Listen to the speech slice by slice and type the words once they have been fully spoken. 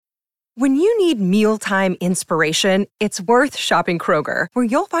When you need mealtime inspiration, it's worth shopping Kroger, where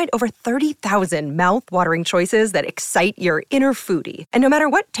you'll find over 30,000 mouth-watering choices that excite your inner foodie. And no matter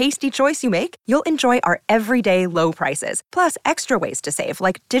what tasty choice you make, you'll enjoy our everyday low prices, plus extra ways to save,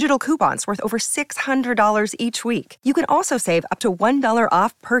 like digital coupons worth over $600 each week. You can also save up to $1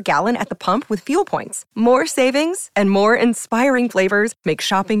 off per gallon at the pump with fuel points. More savings and more inspiring flavors make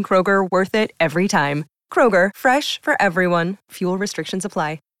shopping Kroger worth it every time. Kroger, fresh for everyone. Fuel restrictions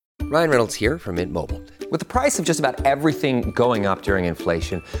apply. Ryan Reynolds here from Mint Mobile. With the price of just about everything going up during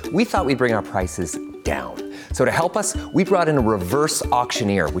inflation, we thought we'd bring our prices down. So to help us, we brought in a reverse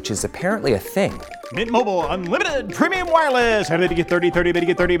auctioneer, which is apparently a thing. Mint Mobile Unlimited Premium Wireless. How to get 30, 30, bit to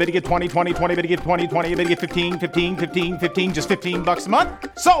get 30, bit to get 20, 20, 20, bit to get 20, 20, bit to get 15, 15, 15, 15, just $15 a month?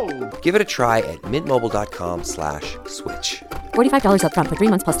 Sold! Give it a try at mintmobile.com/switch. $45 up front for 3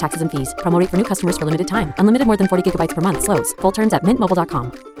 months plus taxes and fees. Promo rate for new customers for limited time. Unlimited more than 40 gigabytes per month. Slows full terms at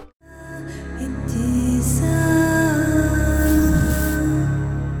mintmobile.com.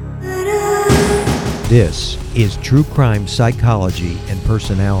 This is True Crime Psychology and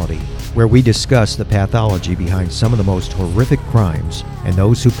Personality, where we discuss the pathology behind some of the most horrific crimes and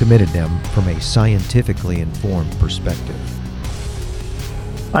those who committed them from a scientifically informed perspective.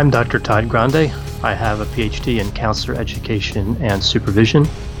 I'm Dr. Todd Grande. I have a PhD in counselor education and supervision,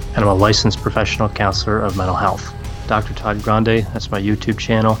 and I'm a licensed professional counselor of mental health. Dr. Todd Grande, that's my YouTube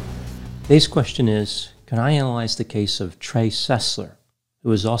channel. Today's question is, can I analyze the case of Trey Sessler,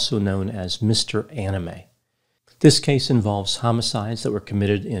 who is also known as Mr. Anime? This case involves homicides that were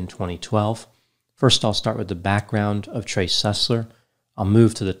committed in 2012. First, I'll start with the background of Trey Sessler. I'll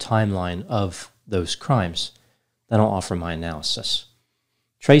move to the timeline of those crimes. Then I'll offer my analysis.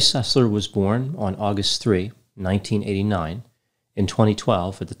 Trey Sessler was born on August 3, 1989. In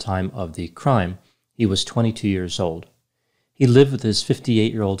 2012, at the time of the crime, he was 22 years old. He lived with his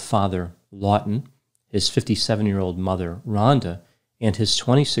 58-year-old father, Lawton, his 57-year-old mother, Rhonda, and his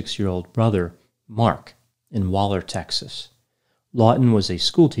 26-year-old brother, Mark, in Waller, Texas. Lawton was a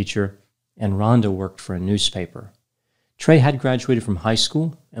school teacher, and Rhonda worked for a newspaper. Trey had graduated from high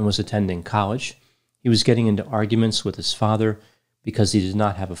school and was attending college. He was getting into arguments with his father because he did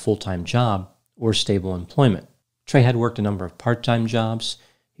not have a full-time job or stable employment. Trey had worked a number of part-time jobs.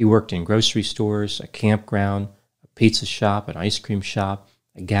 He worked in grocery stores, a campground, a pizza shop, an ice cream shop,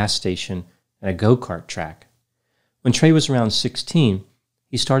 a gas station, and a go-kart track. When Trey was around 16,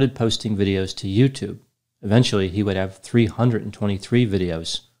 he started posting videos to YouTube. Eventually, he would have 323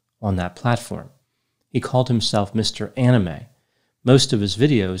 videos on that platform. He called himself Mr. Anime. Most of his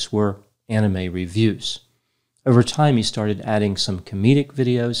videos were anime reviews. Over time, he started adding some comedic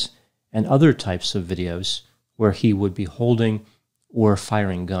videos and other types of videos where he would be holding or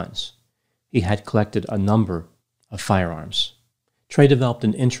firing guns. He had collected a number of firearms. Trey developed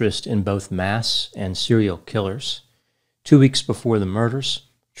an interest in both mass and serial killers. 2 weeks before the murders,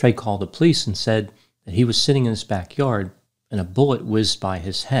 Trey called the police and said that he was sitting in his backyard and a bullet whizzed by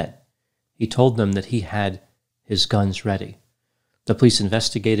his head. He told them that he had his guns ready. The police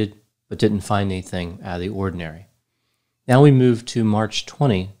investigated but didn't find anything out of the ordinary. Now we move to March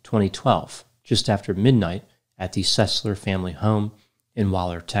 20, 2012, just after midnight at the Sessler family home in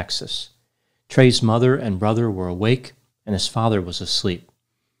Waller, Texas. Trey's mother and brother were awake and his father was asleep.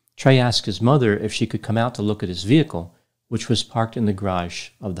 Trey asked his mother if she could come out to look at his vehicle, which was parked in the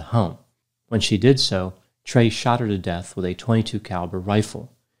garage of the home. When she did so, Trey shot her to death with a .22 caliber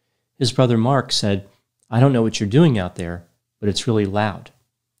rifle. His brother Mark said, "I don't know what you're doing out there, but it's really loud."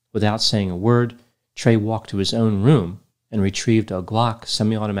 Without saying a word, Trey walked to his own room and retrieved a Glock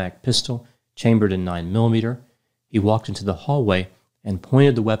semi-automatic pistol chambered in 9mm. He walked into the hallway and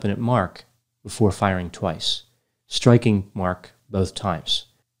pointed the weapon at Mark before firing twice, striking Mark both times.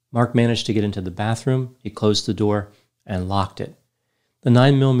 Mark managed to get into the bathroom. He closed the door and locked it. The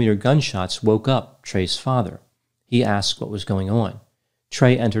 9mm gunshots woke up Trey's father. He asked what was going on.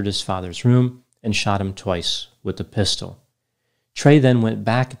 Trey entered his father's room and shot him twice with the pistol. Trey then went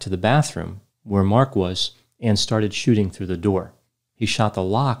back to the bathroom where Mark was and started shooting through the door. He shot the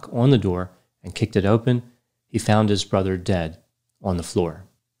lock on the door and kicked it open. He found his brother dead on the floor.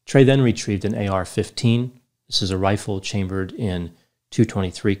 Trey then retrieved an AR-15. This is a rifle chambered in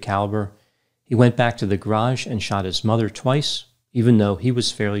 .223 caliber. He went back to the garage and shot his mother twice, even though he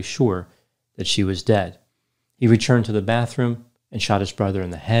was fairly sure that she was dead. He returned to the bathroom and shot his brother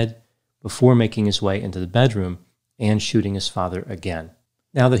in the head before making his way into the bedroom and shooting his father again.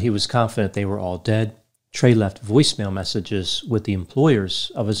 Now that he was confident they were all dead, Trey left voicemail messages with the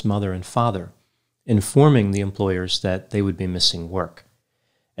employers of his mother and father, informing the employers that they would be missing work.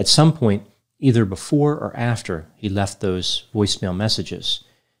 At some point, either before or after he left those voicemail messages,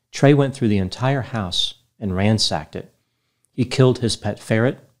 Trey went through the entire house and ransacked it. He killed his pet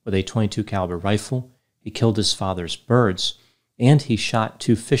ferret with a .22 caliber rifle, he killed his father's birds, and he shot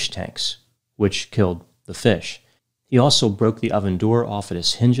 2 fish tanks, which killed the fish. He also broke the oven door off at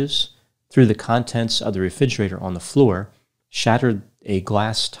its hinges, threw the contents of the refrigerator on the floor, shattered a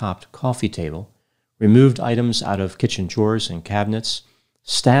glass-topped coffee table, removed items out of kitchen drawers and cabinets,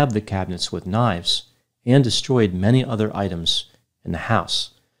 stabbed the cabinets with knives, and destroyed many other items in the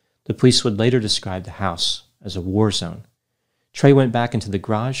house. The police would later describe the house as a war zone. Trey went back into the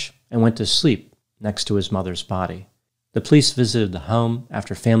garage and went to sleep next to his mother's body. The police visited the home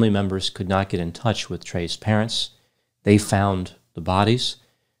after family members could not get in touch with Trey's parents. They found the bodies.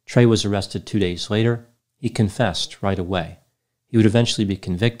 Trey was arrested 2 days later. He confessed right away. He would eventually be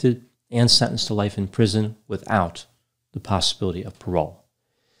convicted and sentenced to life in prison without the possibility of parole.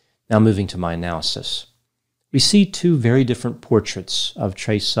 Now moving to my analysis. We see 2 very different portraits of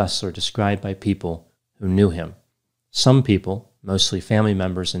Trey Sussler described by people who knew him. Some people, mostly family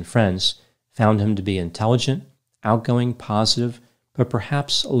members and friends, found him to be intelligent, outgoing, positive, but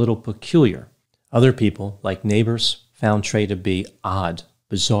perhaps a little peculiar. Other people, like neighbors, found Trey to be odd,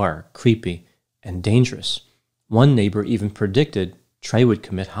 bizarre, creepy, and dangerous. One neighbor even predicted Trey would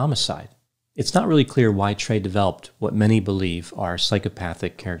commit homicide. It's not really clear why Trey developed what many believe are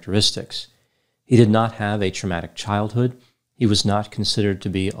psychopathic characteristics. He did not have a traumatic childhood. He was not considered to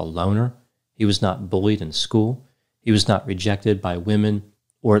be a loner. He was not bullied in school. He was not rejected by women,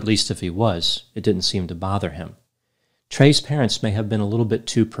 or at least if he was, it didn't seem to bother him. Trey's parents may have been a little bit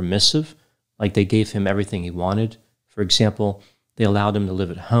too permissive, like they gave him everything he wanted. For example, they allowed him to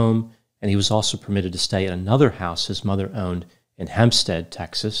live at home, and he was also permitted to stay at another house his mother owned in Hempstead,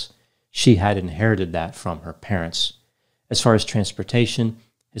 Texas. She had inherited that from her parents. As far as transportation,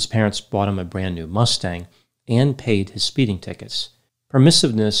 his parents bought him a brand new Mustang and paid his speeding tickets.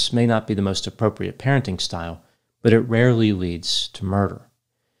 Permissiveness may not be the most appropriate parenting style, but it rarely leads to murder.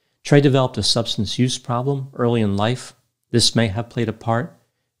 Trey developed a substance use problem early in life. This may have played a part.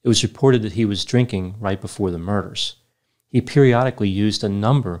 It was reported that he was drinking right before the murders. He periodically used a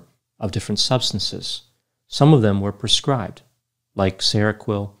number of different substances. Some of them were prescribed, like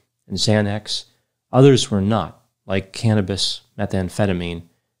Seroquel and Xanax. Others were not, like cannabis, methamphetamine,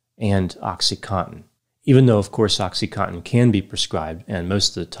 and OxyContin. Even though, of course, OxyContin can be prescribed, and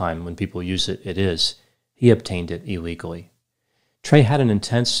most of the time when people use it, it is, he obtained it illegally. Trey had an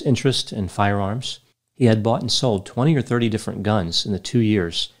intense interest in firearms. He had bought and sold 20 or 30 different guns in the 2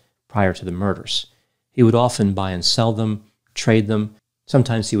 years prior to the murders. He would often buy and sell them, trade them.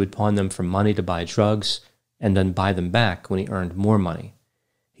 Sometimes he would pawn them for money to buy drugs, and then buy them back when he earned more money.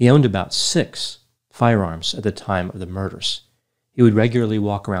 He owned about 6 firearms at the time of the murders. He would regularly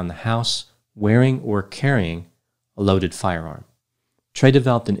walk around the house wearing or carrying a loaded firearm. Trey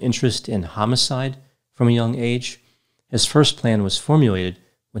developed an interest in homicide from a young age. His first plan was formulated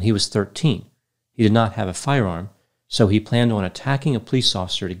when he was 13. He did not have a firearm, so he planned on attacking a police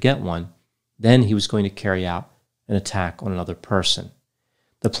officer to get one. Then he was going to carry out an attack on another person.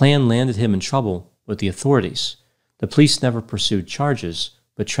 The plan landed him in trouble with the authorities. The police never pursued charges,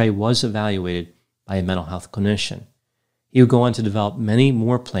 but Trey was evaluated by a mental health clinician. He would go on to develop many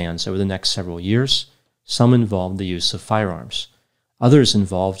more plans over the next several years. Some involved the use of firearms. Others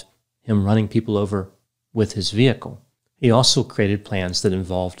involved him running people over with his vehicle. He also created plans that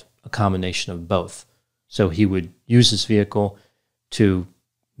involved a combination of both. So he would use his vehicle to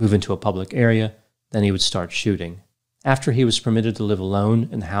move into a public area, then he would start shooting. After he was permitted to live alone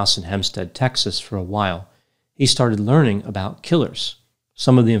in the house in Hempstead, Texas for a while, he started learning about killers.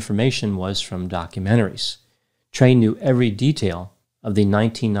 Some of the information was from documentaries. Trey knew every detail of the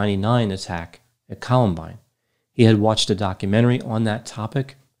 1999 attack at Columbine. He had watched a documentary on that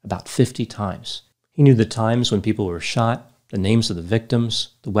topic about 50 times. He knew the times when people were shot, the names of the victims,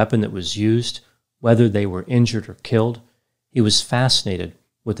 the weapon that was used, whether they were injured or killed. He was fascinated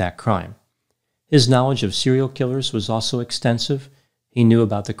with that crime. His knowledge of serial killers was also extensive. He knew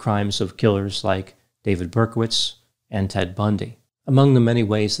about the crimes of killers like David Berkowitz and Ted Bundy. Among the many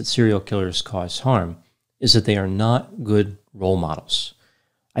ways that serial killers cause harm is that they are not good role models.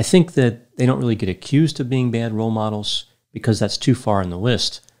 I think that they don't really get accused of being bad role models because that's too far on the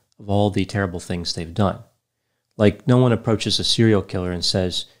list of all the terrible things they've done. Like, no one approaches a serial killer and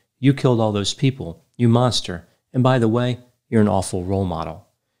says, "You killed all those people, you monster, and by the way, you're an awful role model."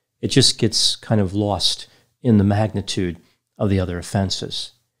 It just gets kind of lost in the magnitude of the other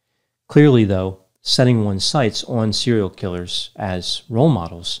offenses. Clearly, though, setting one's sights on serial killers as role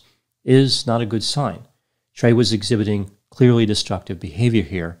models is not a good sign. Trey was exhibiting clearly destructive behavior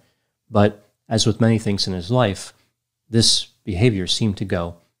here, but as with many things in his life, this behavior seemed to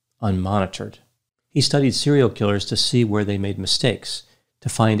go unmonitored. He studied serial killers to see where they made mistakes, to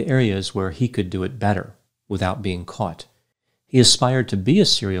find areas where he could do it better without being caught. He aspired to be a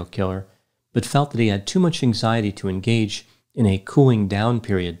serial killer, but felt that he had too much anxiety to engage in a cooling down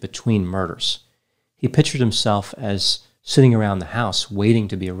period between murders. He pictured himself as sitting around the house waiting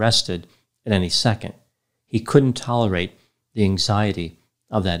to be arrested at any second. He couldn't tolerate the anxiety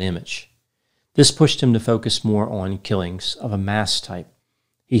of that image. This pushed him to focus more on killings of a mass type.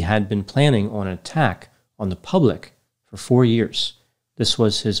 He had been planning on an attack on the public for 4 years. This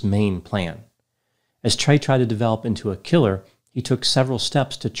was his main plan. As Trey tried to develop into a killer, he took several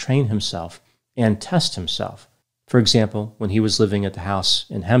steps to train himself and test himself. For example, when he was living at the house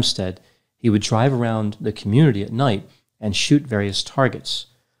in Hempstead, he would drive around the community at night and shoot various targets,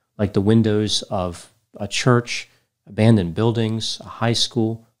 like the windows of a church, abandoned buildings, a high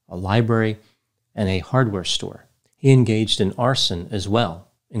school, a library, and a hardware store. He engaged in arson as well,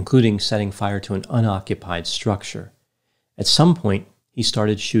 including setting fire to an unoccupied structure. At some point, he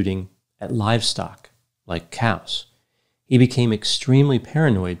started shooting at livestock, like cows. He became extremely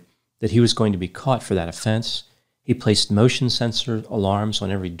paranoid that he was going to be caught for that offense. He placed motion sensor alarms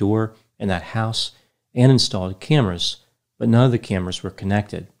on every door in that house and installed cameras, but none of the cameras were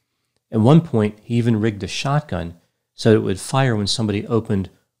connected. At one point, he even rigged a shotgun so that it would fire when somebody opened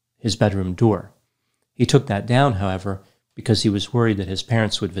his bedroom door. He took that down, however, because he was worried that his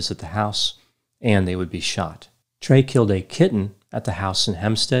parents would visit the house and they would be shot. Trey killed a kitten at the house in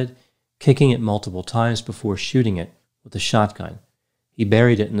Hempstead, kicking it multiple times before shooting it with a shotgun. He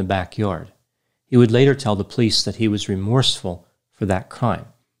buried it in the backyard. He would later tell the police that he was remorseful for that crime.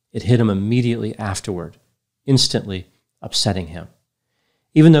 It hit him immediately afterward, instantly upsetting him.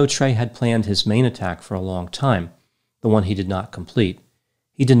 Even though Trey had planned his main attack for a long time, the one he did not complete,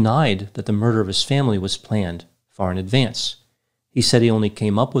 he denied that the murder of his family was planned far in advance. He said he only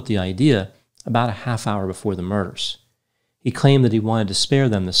came up with the idea about a half hour before the murders. He claimed that he wanted to spare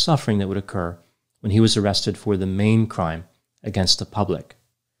them the suffering that would occur when he was arrested for the main crime against the public.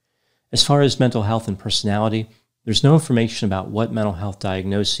 As far as mental health and personality, there's no information about what mental health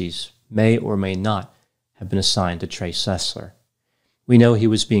diagnoses may or may not have been assigned to Trey Sessler. We know he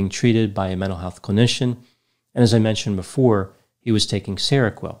was being treated by a mental health clinician, and as I mentioned before, he was taking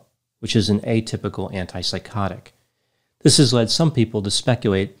Seroquel, which is an atypical antipsychotic. This has led some people to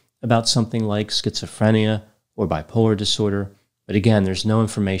speculate about something like schizophrenia or bipolar disorder, but again, there's no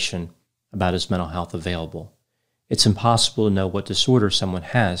information about his mental health available. It's impossible to know what disorder someone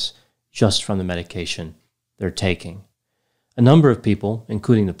has just from the medication they're taking. A number of people,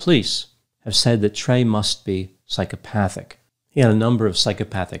 including the police, have said that Trey must be psychopathic. He had a number of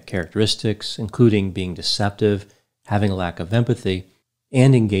psychopathic characteristics, including being deceptive, having a lack of empathy,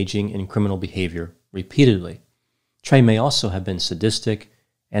 and engaging in criminal behavior repeatedly. Trey may also have been sadistic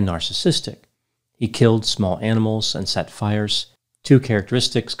and narcissistic. He killed small animals and set fires, two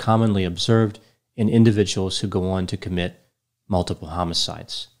characteristics commonly observed in individuals who go on to commit multiple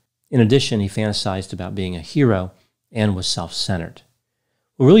homicides. In addition, he fantasized about being a hero and was self-centered.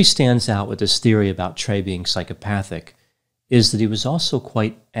 What really stands out with this theory about Trey being psychopathic is that he was also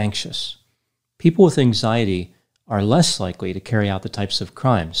quite anxious. People with anxiety are less likely to carry out the types of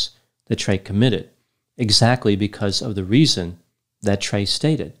crimes that Trey committed, exactly because of the reason that Trey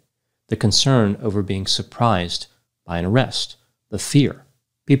stated, the concern over being surprised by an arrest, the fear.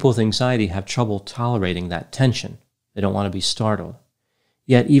 People with anxiety have trouble tolerating that tension. They don't want to be startled.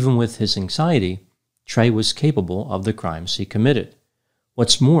 Yet even with his anxiety, Trey was capable of the crimes he committed.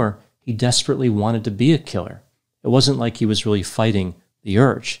 What's more, he desperately wanted to be a killer. It wasn't like he was really fighting the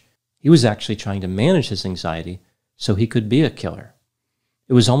urge. He was actually trying to manage his anxiety so he could be a killer.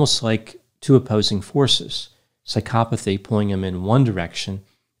 It was almost like two opposing forces, psychopathy pulling him in one direction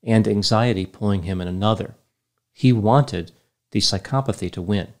and anxiety pulling him in another. He wanted the psychopathy to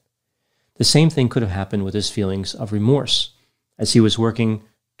win. The same thing could have happened with his feelings of remorse. As he was working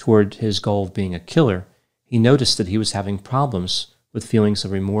toward his goal of being a killer, he noticed that he was having problems with feelings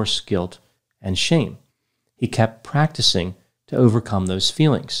of remorse, guilt, and shame. He kept practicing to overcome those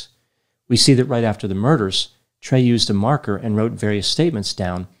feelings. We see that right after the murders, Trey used a marker and wrote various statements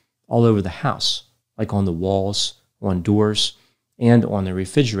down all over the house, like on the walls, on doors, and on the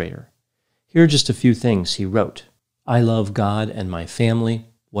refrigerator. Here are just a few things he wrote. I love God and my family.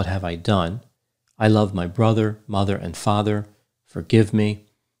 What have I done? I love my brother, mother, and father. Forgive me.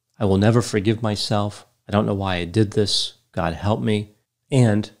 I will never forgive myself. I don't know why I did this. God help me.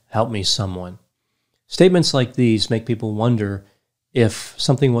 And help me someone. Statements like these make people wonder if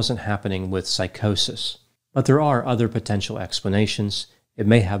something wasn't happening with psychosis. But there are other potential explanations. It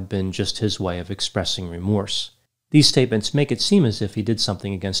may have been just his way of expressing remorse. These statements make it seem as if he did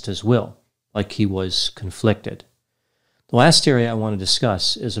something against his will, like he was conflicted. The last area I want to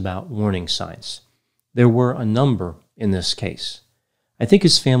discuss is about warning signs. There were a number in this case. I think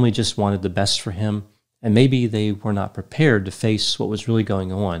his family just wanted the best for him, and maybe they were not prepared to face what was really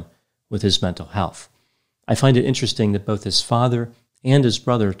going on with his mental health. I find it interesting that both his father and his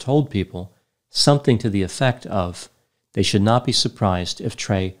brother told people something to the effect of, they should not be surprised if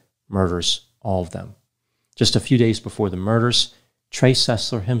Trey murders all of them. Just a few days before the murders, Trey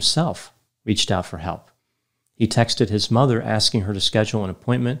Sessler himself reached out for help. He texted his mother asking her to schedule an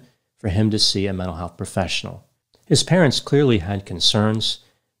appointment for him to see a mental health professional. His parents clearly had concerns.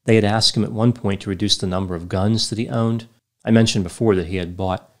 They had asked him at one point to reduce the number of guns that he owned. I mentioned before that he had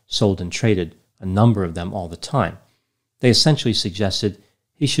bought, sold, and traded a number of them all the time. They essentially suggested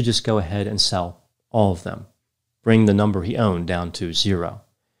he should just go ahead and sell all of them, bring the number he owned down to 0.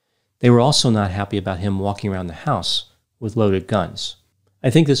 They were also not happy about him walking around the house with loaded guns.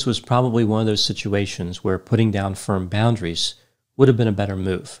 I think this was probably one of those situations where putting down firm boundaries would have been a better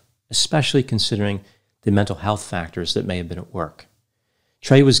move, especially considering the mental health factors that may have been at work.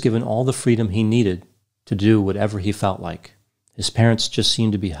 Trey was given all the freedom he needed to do whatever he felt like. His parents just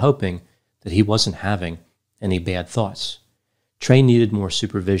seemed to be hoping that he wasn't having any bad thoughts. Trey needed more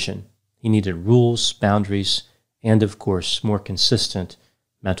supervision. He needed rules, boundaries, and of course, more consistent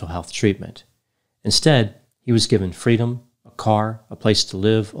mental health treatment. Instead, he was given freedom, a car, a place to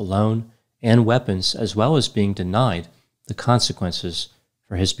live alone, and weapons, as well as being denied the consequences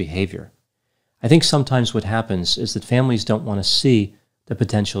for his behavior. I think sometimes what happens is that families don't want to see the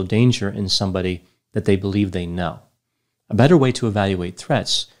potential danger in somebody that they believe they know. A better way to evaluate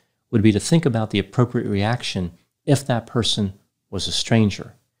threats would be to think about the appropriate reaction if that person was a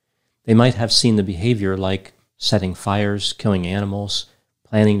stranger. They might have seen the behavior like setting fires, killing animals,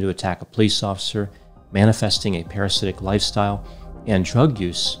 planning to attack a police officer, manifesting a parasitic lifestyle, and drug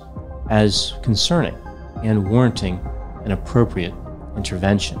use as concerning and warranting an appropriate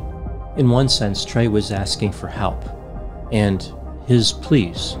intervention. In one sense, Trey was asking for help, and his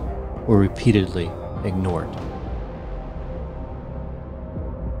pleas were repeatedly ignored.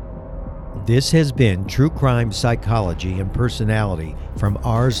 This has been True Crime Psychology and Personality from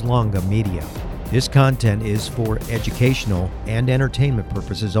Ars Longa Media. This content is for educational and entertainment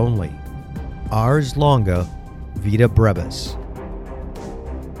purposes only. Ars Longa Vita Brevis.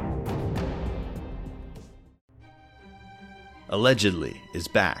 Allegedly is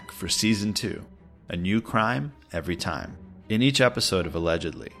back for Season 2, a new crime every time. In each episode of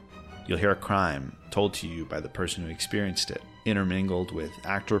Allegedly, you'll hear a crime told to you by the person who experienced it, intermingled with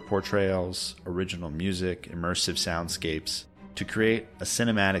actor portrayals, original music, immersive soundscapes, to create a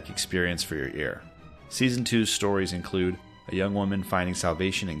cinematic experience for your ear. Season 2's stories include a young woman finding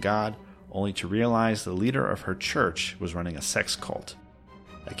salvation in God, only to realize the leader of her church was running a sex cult.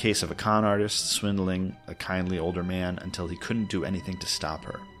 A case of a con artist swindling a kindly older man until he couldn't do anything to stop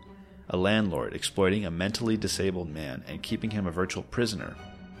her. A landlord exploiting a mentally disabled man and keeping him a virtual prisoner.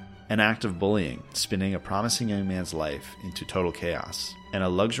 An act of bullying spinning a promising young man's life into total chaos. And a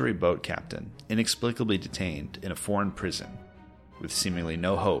luxury boat captain inexplicably detained in a foreign prison with seemingly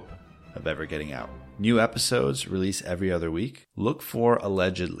no hope of ever getting out. New episodes release every other week. Look for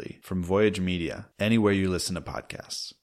Allegedly from Voyage Media anywhere you listen to podcasts.